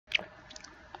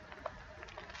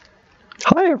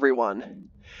Hi everyone!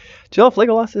 Jill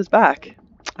Fligolas is back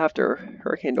after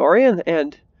Hurricane Dorian,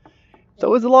 and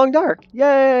so is the Long Dark.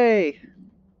 Yay!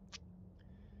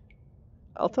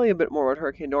 I'll tell you a bit more about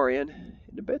Hurricane Dorian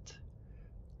in a bit.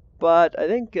 But I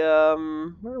think, where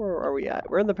are we at?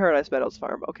 We're in the Paradise Meadows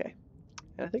farm. Okay.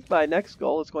 And I think my next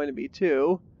goal is going to be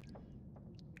to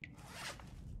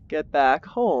get back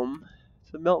home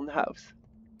to the Milton house.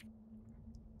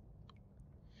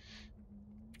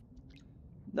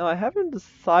 Now, I haven't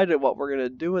decided what we're going to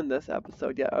do in this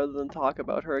episode yet, other than talk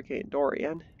about Hurricane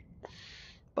Dorian.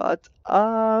 But, you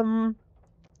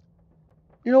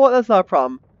know what? That's not a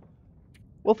problem.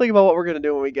 We'll think about what we're going to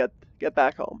do when we get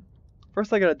back home.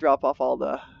 First, I gotta drop off all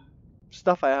the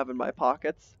stuff I have in my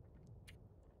pockets.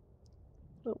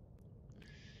 Oh.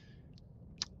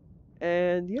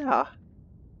 And, yeah.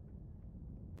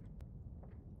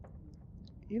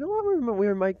 You know what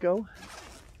we might go?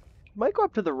 We might go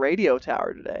up to the radio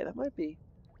tower today. That might be...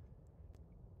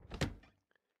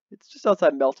 It's just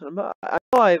outside Milton. I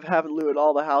know I haven't looted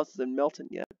all the houses in Milton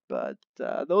yet, but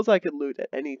those I could loot at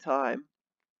any time.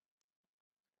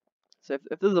 So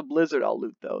if there's a blizzard, I'll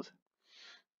loot those.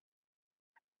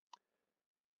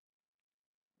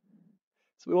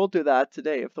 So we won't do that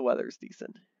today if the weather's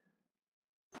decent.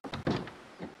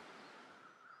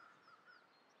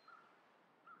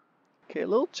 Okay, a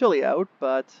little chilly out,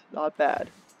 but not bad.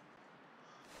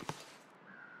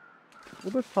 A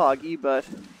little bit foggy, but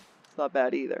it's not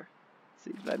bad either. Let's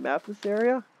see, did I map this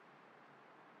area?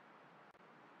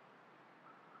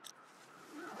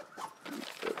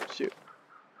 Oh, shoot.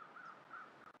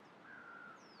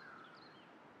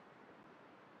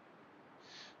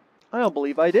 I don't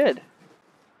believe I did.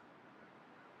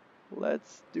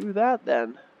 Let's do that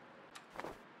then.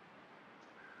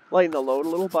 Lighten the load a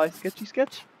little by Sketchy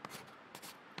Sketch.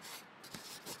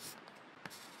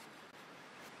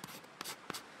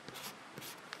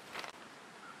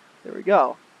 There we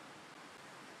go.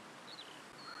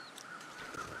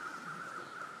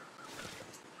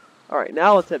 Alright,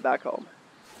 now let's head back home.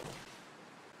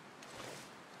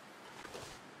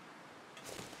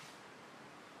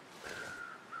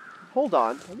 Hold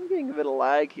on, I'm getting a bit of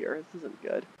lag here. This isn't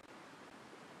good.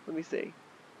 Let me see.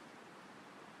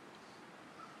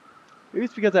 Maybe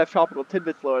it's because I have Tropical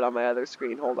Tidbits loaded on my other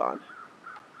screen. Hold on.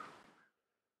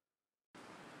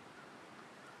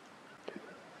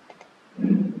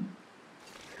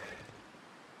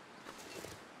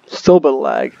 Still a bit of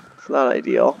lag. It's not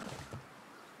ideal.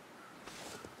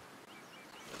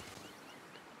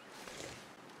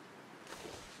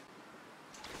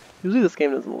 Usually this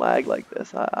game doesn't lag like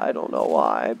this. I don't know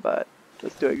why, but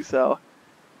it's doing so.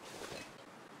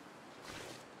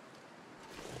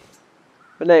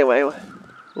 But anyway,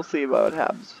 we'll see what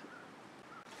happens.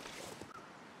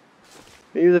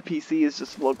 Maybe the PC is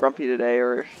just a little grumpy today,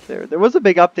 or there was a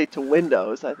big update to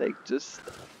Windows, I think, just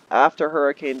after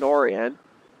Hurricane Dorian.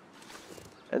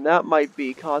 And that might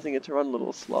be causing it to run a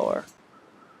little slower.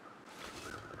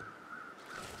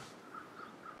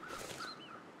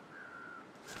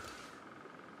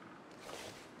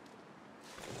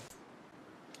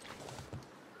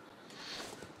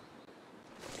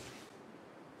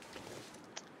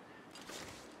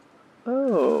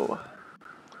 Oh,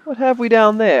 what have we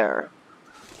down there?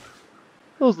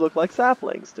 Those look like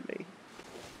saplings to me.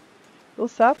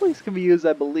 Those saplings can be used,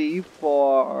 I believe,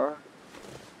 for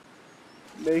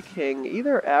making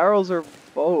either arrows or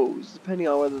bows, depending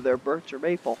on whether they're birch or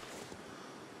maple.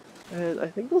 And I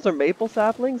think those are maple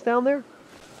saplings down there.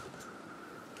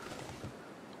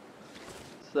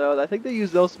 So I think they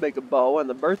use those to make a bow, and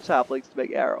the birch saplings to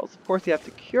make arrows. Of course, you have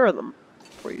to cure them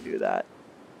before you do that.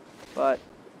 But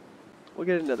we'll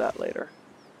get into that later.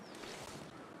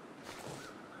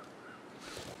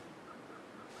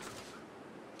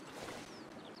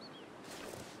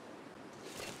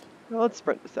 Well, let's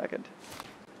sprint a second.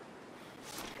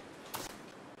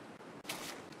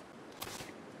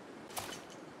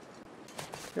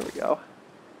 Here we go.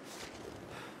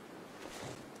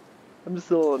 I'm just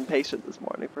a little impatient this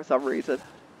morning for some reason.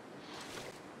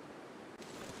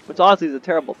 Which honestly is a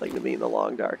terrible thing to me in the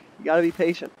long dark. You gotta be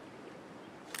patient.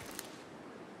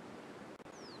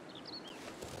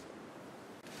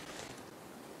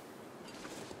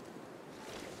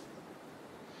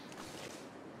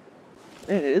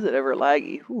 Man, is it ever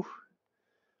laggy? Whew.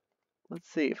 Let's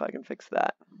see if I can fix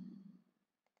that.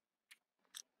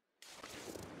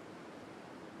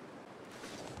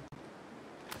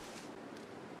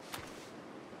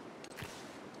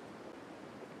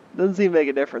 Doesn't seem to make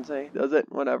a difference, eh? Does it?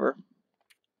 Whatever.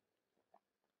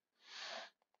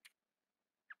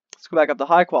 Let's go back up to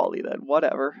high quality then.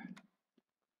 Whatever.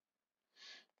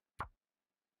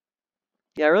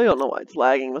 Yeah, I really don't know why it's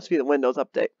lagging. Must be the Windows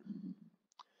update.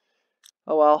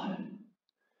 Oh well.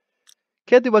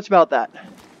 Can't do much about that.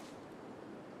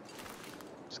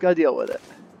 Just gotta deal with it.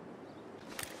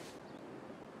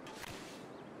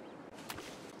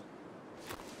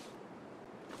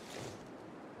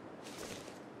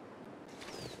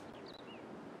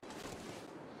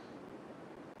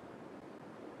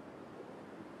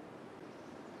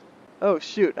 Oh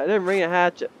shoot, I didn't bring a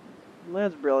hatchet.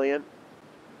 That's brilliant.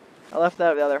 I left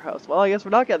that at the other house. Well, I guess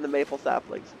we're not getting the maple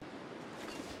saplings.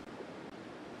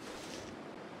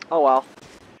 Oh well.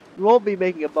 We won't be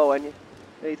making a bow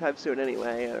anytime soon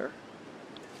anyway, or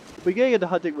we'll be getting into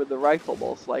hunting with the rifle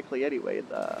most likely anyway in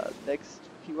the next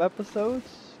few episodes.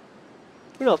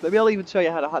 Who knows, maybe I'll even show you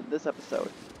how to hunt this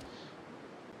episode.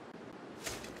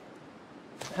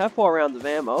 I have 4 rounds of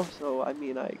ammo, so I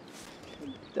mean I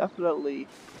can definitely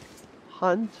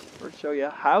hunt or show you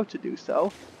how to do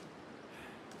so.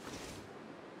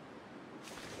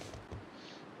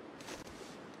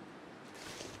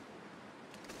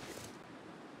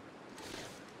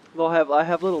 Though I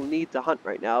have little need to hunt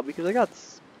right now because I got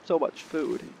so much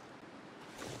food.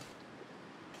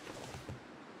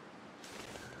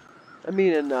 I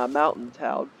mean in Mountain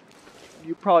Town,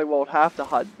 you probably won't have to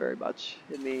hunt very much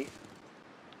in the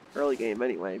early game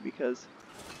anyway because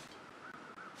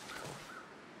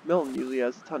Milton usually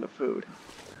has a ton of food.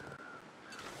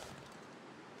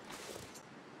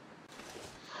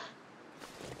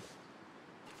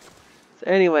 So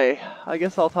anyway, I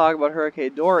guess I'll talk about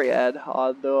Hurricane Dorian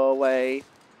on the way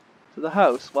to the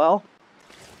house. Well,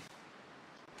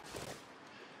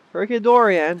 Hurricane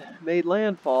Dorian made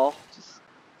landfall just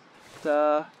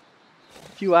a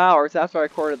few hours after I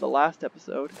recorded the last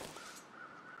episode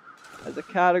as a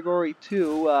Category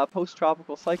 2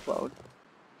 post-tropical cyclone,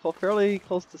 so fairly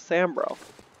close to Sambro.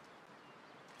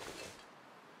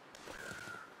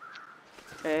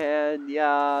 And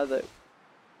yeah,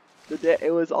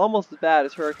 it was almost as bad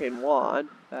as Hurricane Juan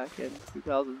back in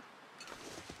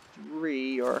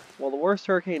 2003, or well, the worst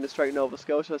hurricane to strike Nova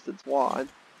Scotia since Juan.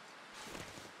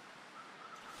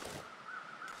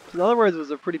 In other words, it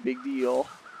was a pretty big deal.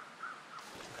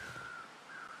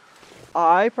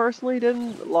 I personally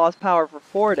didn't lost power for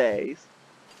 4 days,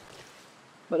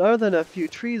 but other than a few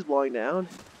trees blowing down,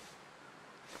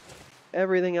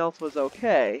 everything else was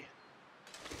okay.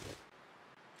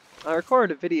 I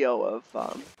recorded a video of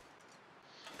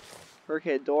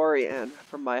Hurricane Dorian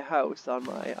from my house on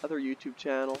my other YouTube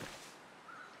channel.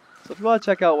 So if you want to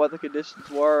check out what the conditions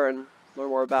were and learn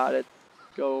more about it,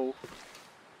 go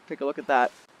take a look at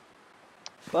that.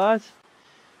 But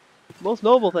the most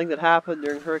notable thing that happened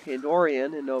during Hurricane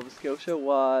Dorian in Nova Scotia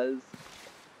was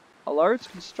a large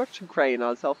construction crane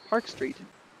on South Park Street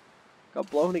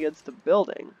got blown against a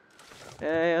building.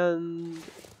 And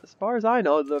as far as I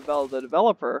know, the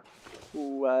developer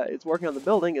who is working on the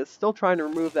building is still trying to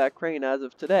remove that crane as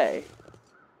of today.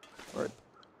 Or, I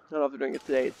don't know if they're doing it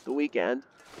today, it's the weekend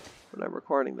when I'm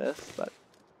recording this, but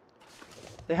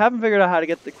they haven't figured out how to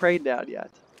get the crane down yet.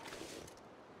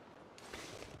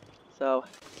 So,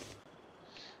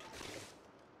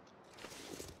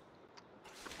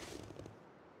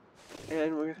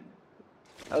 and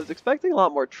I was expecting a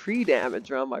lot more tree damage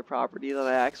around my property than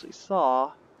I actually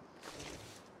saw.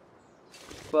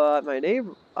 But my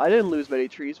neighbor, I didn't lose many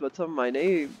trees, but some of my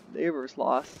neighbors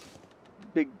lost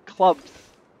big clumps.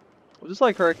 Well, just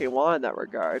like Hurricane Juan in that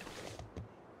regard.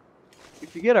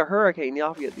 If you get a hurricane, you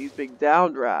often get these big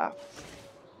downdrafts.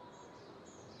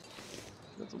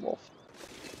 That's a wolf.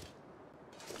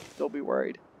 Don't be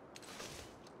worried.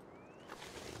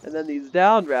 And then these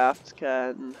downdrafts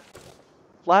can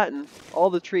flatten all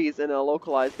the trees in a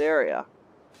localized area.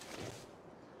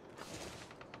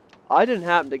 I didn't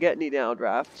happen to get any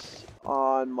downdrafts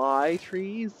on my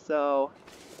trees, so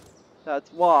that's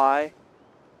why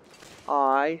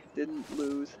I didn't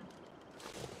lose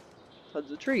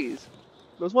tons of trees.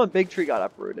 There was one big tree got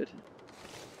uprooted.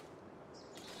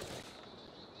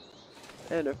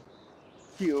 And a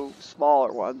few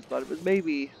smaller ones, but it was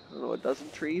maybe, I don't know, a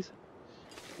dozen trees.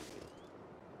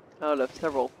 Out of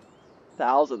several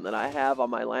thousand that I have on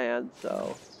my land,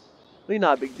 so really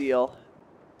not a big deal.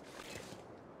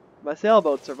 My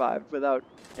sailboat survived without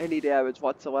any damage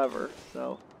whatsoever,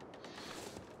 so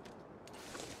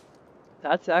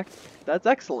that's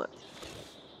excellent.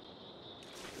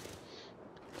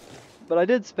 But I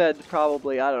did spend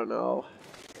probably, I don't know,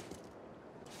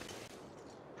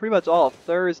 pretty much all of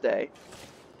Thursday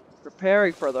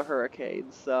preparing for the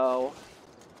hurricane, so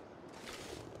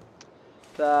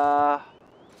the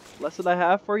lesson I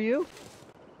have for you,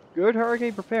 good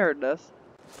hurricane preparedness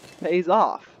pays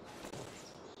off.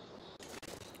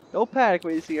 No panic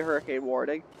when you see a hurricane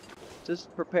warning.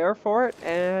 Just prepare for it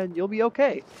and you'll be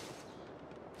okay.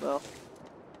 Well,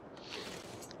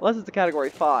 unless it's a category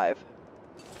 5.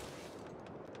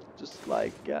 Just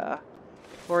like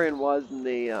Dorian was in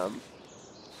the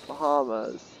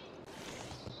Bahamas.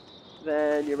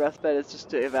 Then your best bet is just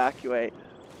to evacuate.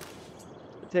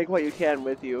 Take what you can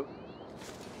with you.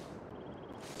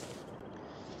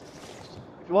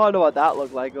 If you want to know what that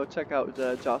looked like, go check out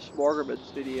Josh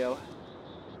Morgerman's video.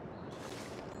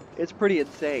 It's pretty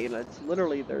insane. It's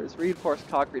literally, there's reinforced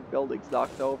concrete buildings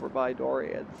knocked over by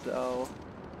Dorian, so...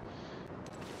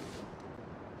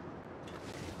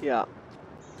 yeah.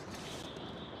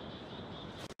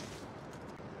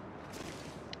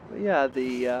 But yeah,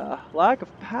 the lack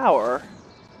of power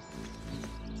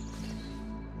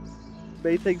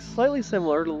made things slightly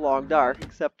similar to Long Dark,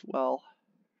 except, well,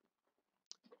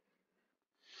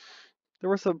 there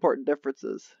were some important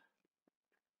differences.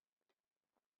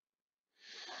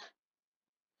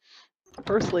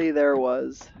 Firstly, there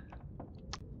was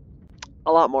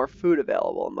a lot more food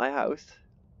available in my house.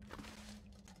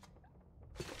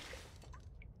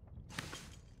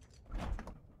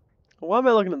 Why am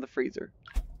I looking in the freezer?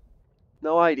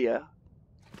 No idea.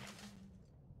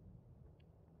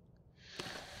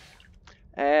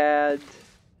 And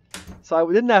so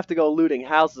I didn't have to go looting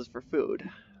houses for food.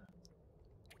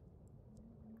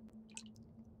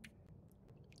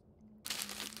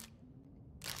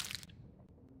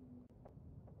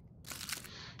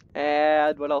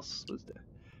 And what else was there?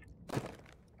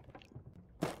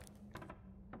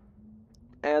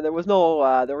 And there were no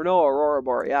Aurora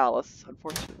Borealis,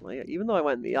 unfortunately, even though I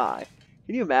went in the eye.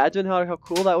 Can you imagine how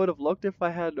cool that would have looked if I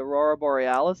had Aurora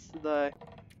Borealis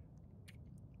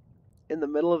in the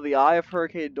middle of the eye of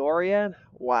Hurricane Dorian?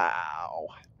 Wow.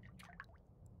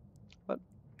 But,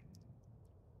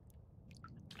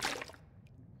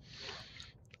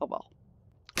 oh well.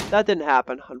 That didn't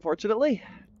happen, unfortunately.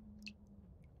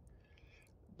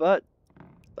 But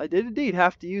I did indeed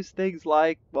have to use things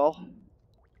like, well,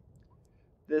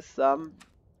 this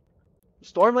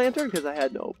storm lantern because I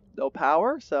had no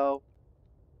power, so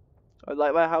I'd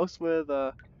light my house with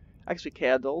actually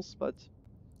candles, but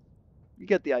you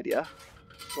get the idea.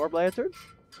 Storm lanterns,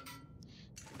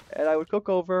 and I would cook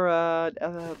over a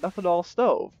methanol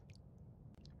stove.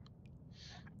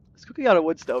 This cooking on a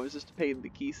wood stove is just a pain in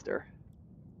the keister.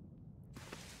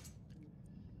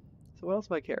 So what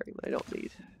else am I carrying that I don't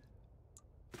need?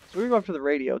 So we're going to go up to the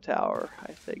radio tower,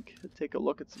 I think, and take a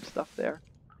look at some stuff there.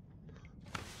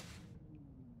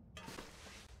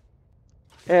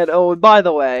 And oh, and by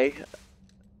the way,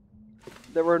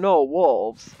 there were no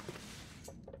wolves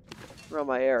around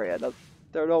my area.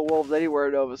 There are no wolves anywhere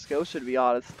in Nova Scotia, to be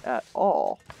honest, at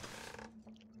all.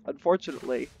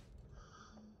 Unfortunately.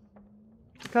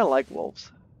 I kind of like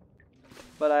wolves.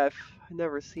 But I've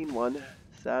never seen one,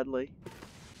 sadly.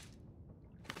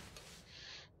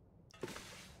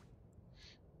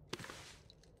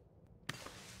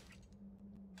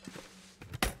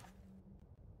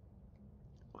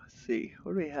 Let's see,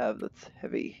 what do we have that's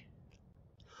heavy?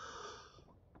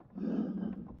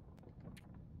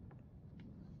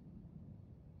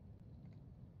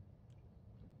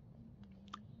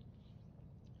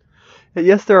 And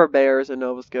yes, there are bears in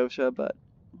Nova Scotia, but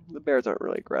the bears aren't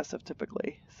really aggressive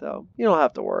typically, so you don't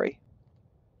have to worry.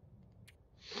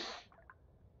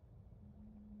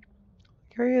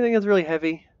 Carry anything that's really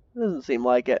heavy? It doesn't seem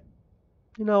like it.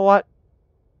 You know what?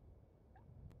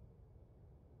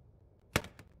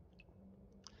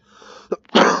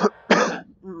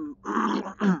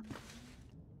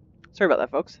 Sorry about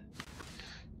that, folks.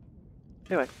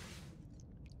 Anyway.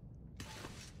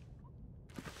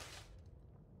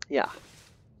 Yeah.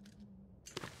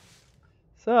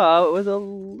 So, it was a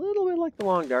little bit like the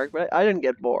Long Dark, but I didn't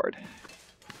get bored.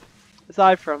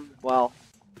 Aside from, well,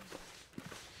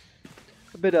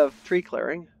 a bit of tree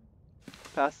clearing.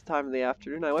 Past the time of the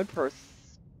afternoon, I went for a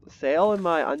sail in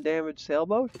my undamaged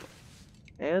sailboat.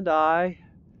 And I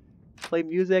played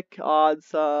music on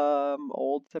some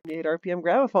old 78 RPM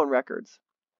gramophone records.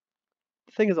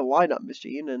 The thing is a wind-up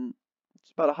machine, and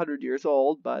it's about 100 years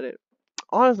old, but it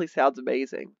honestly sounds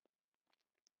amazing.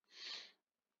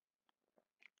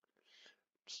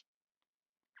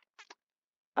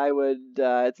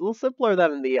 it's a little simpler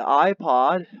than the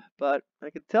iPod, but I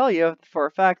can tell you for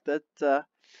a fact that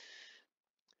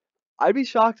I'd be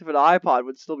shocked if an iPod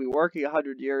would still be working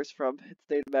 100 years from its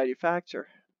date of manufacture.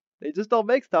 They just don't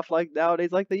make stuff like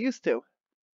nowadays like they used to.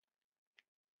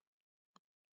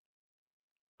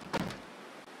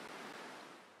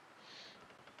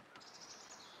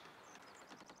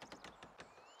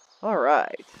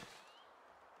 Alright.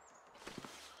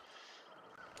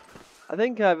 I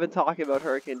think I've been talking about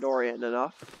Hurricane Dorian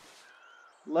enough.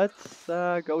 Let's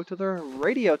go to the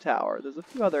radio tower. There's a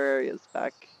few other areas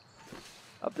back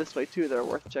up this way too that are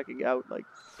worth checking out. Like,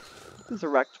 there's a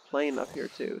wrecked plane up here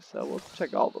too, so we'll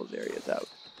check all those areas out.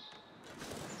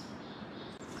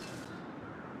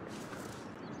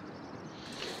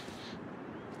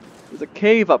 There's a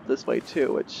cave up this way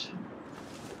too, which...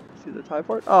 See the time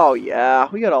for it? Oh yeah,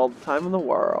 we got all the time in the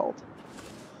world.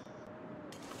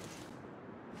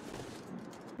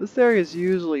 This area is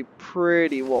usually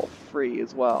pretty wolf-free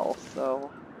as well, so...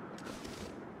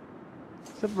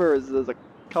 Except for there's a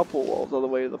couple wolves on the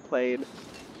way to the plane.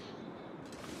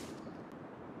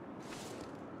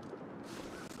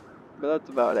 But that's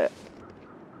about it.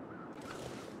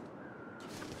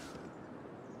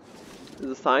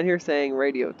 There's a sign here saying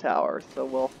radio tower, so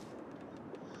we'll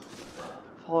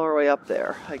follow our way up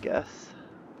there, I guess.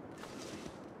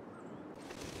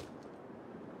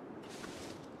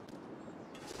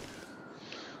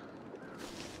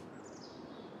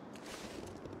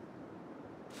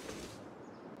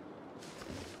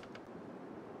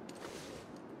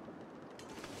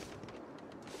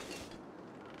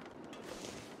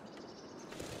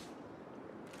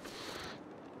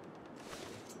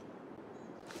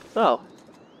 So,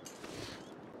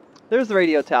 there's the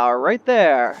radio tower right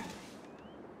there.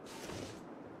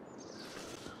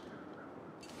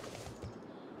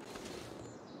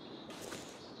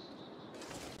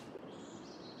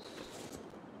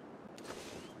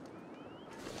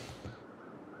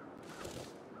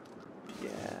 Yay.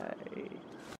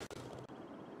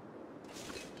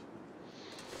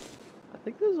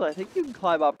 I think you can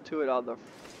climb up to it on the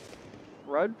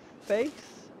front face,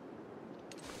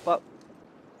 but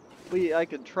I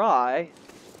could try.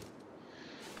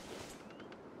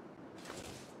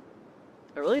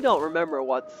 I really don't remember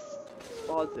what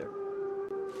spawns there.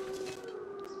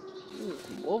 Ooh,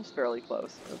 some wolves fairly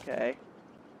close. Okay.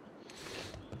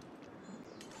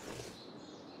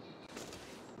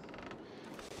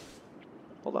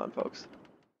 Hold on, folks.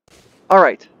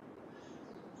 Alright.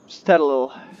 Just had a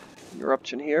little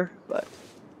eruption here, but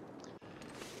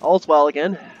all's well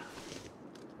again.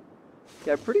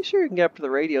 Yeah, I'm pretty sure you can get up to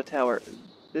the radio tower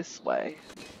this way.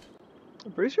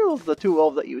 I'm pretty sure those are the two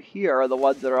wolves that you hear are the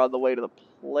ones that are on the way to the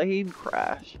plane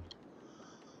crash.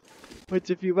 Which,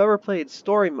 if you've ever played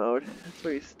story mode, that's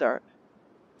where you start.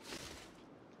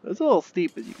 It's a little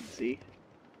steep, as you can see.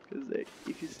 Because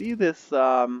if you see this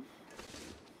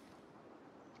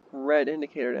red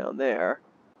indicator down there,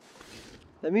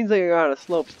 that means that you're on a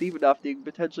slope steep enough that you can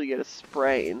potentially get a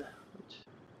sprain.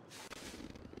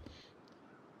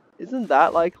 Isn't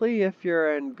that likely if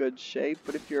you're in good shape,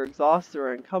 but if you're exhausted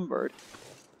or encumbered,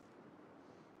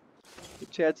 the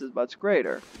chance is much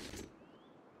greater.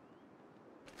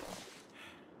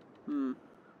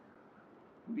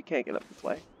 We can't get up this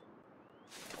way.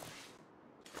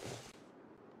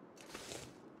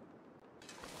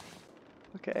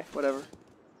 Okay, whatever.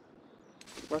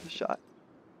 Worth a shot.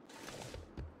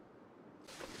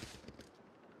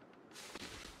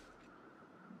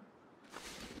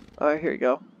 Alright, here you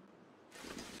go.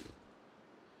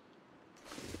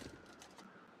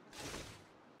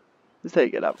 This is how you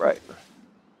get up, right?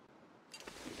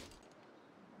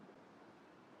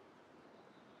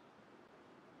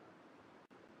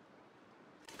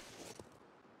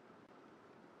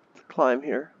 Let's climb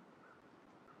here.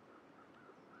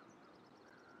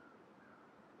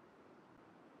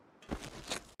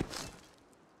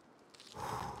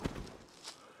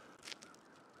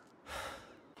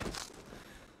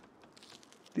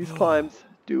 These climbs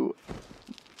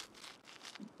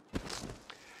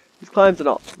and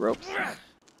all ropes.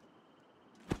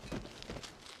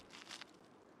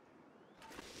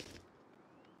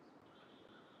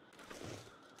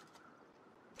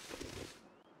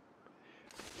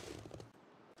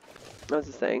 I was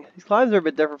just saying, these climbs are a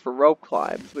bit different for rope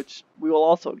climbs, which we will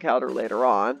also encounter later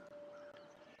on.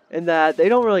 In that they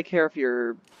don't really care if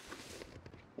you're,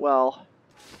 well,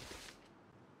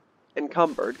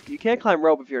 encumbered. You can't climb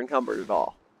rope if you're encumbered at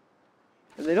all.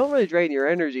 And they don't really drain your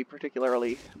energy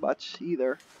particularly much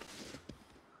either.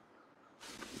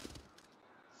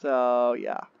 So,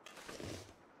 yeah.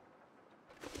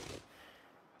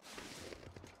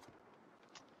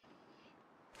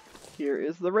 Here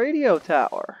is the radio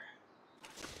tower.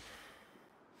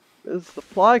 There's the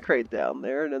fly crate down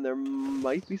there, and then there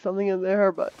might be something in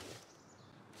there, but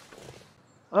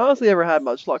I honestly never had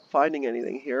much luck finding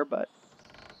anything here, but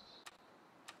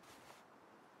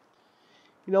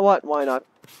you know what? Why not?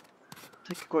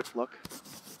 Take a quick look.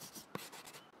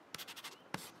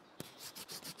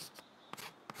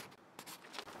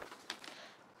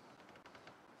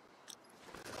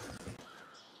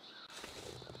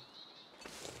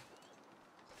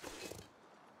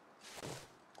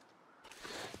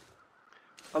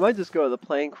 I might just go to the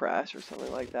plane crash or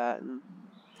something like that and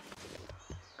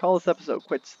call this episode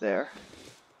quits there.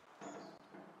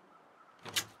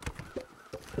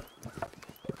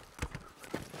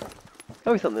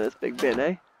 Tell me something in this big bin,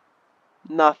 eh?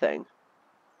 Nothing.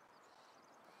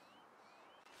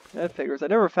 That figures. I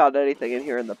never found anything in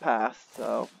here in the past,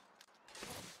 so.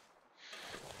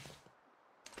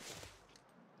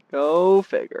 Go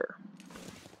figure.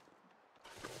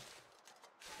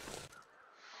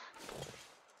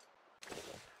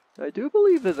 I do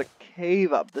believe there's a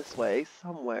cave up this way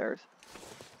somewhere.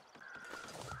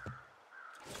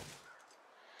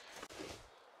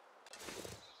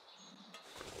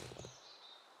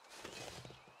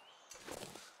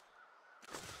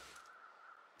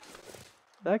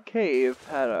 That cave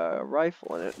had a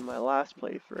rifle in it in my last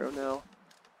playthrough now.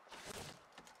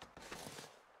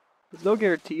 There's no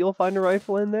guarantee you'll find a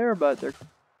rifle in there, but there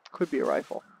could be a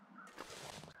rifle.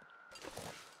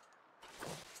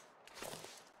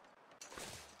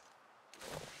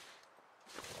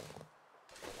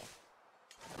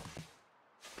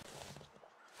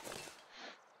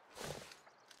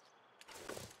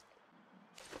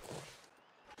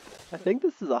 I think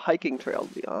this is a hiking trail,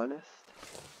 to be honest.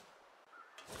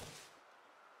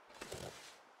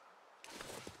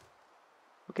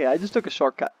 Okay, I just took a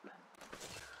shortcut.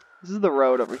 This is the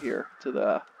road over here to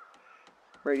the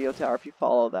radio tower if you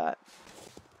follow that.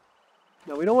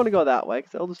 No, we don't want to go that way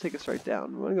because that'll just take us right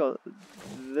down. We want to go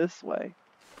this way.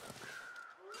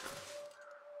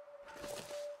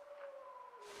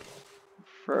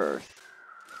 First.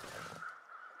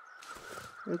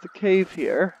 There's a cave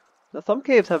here. Now some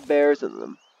caves have bears in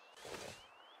them.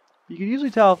 You can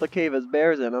usually tell if the cave has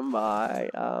bears in them by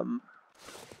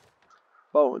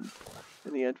bones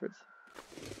in the entrance.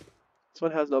 This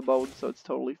one has no bones, so it's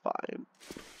totally fine.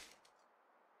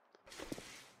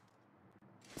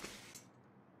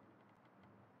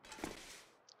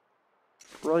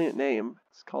 Brilliant name.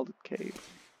 It's called a cave.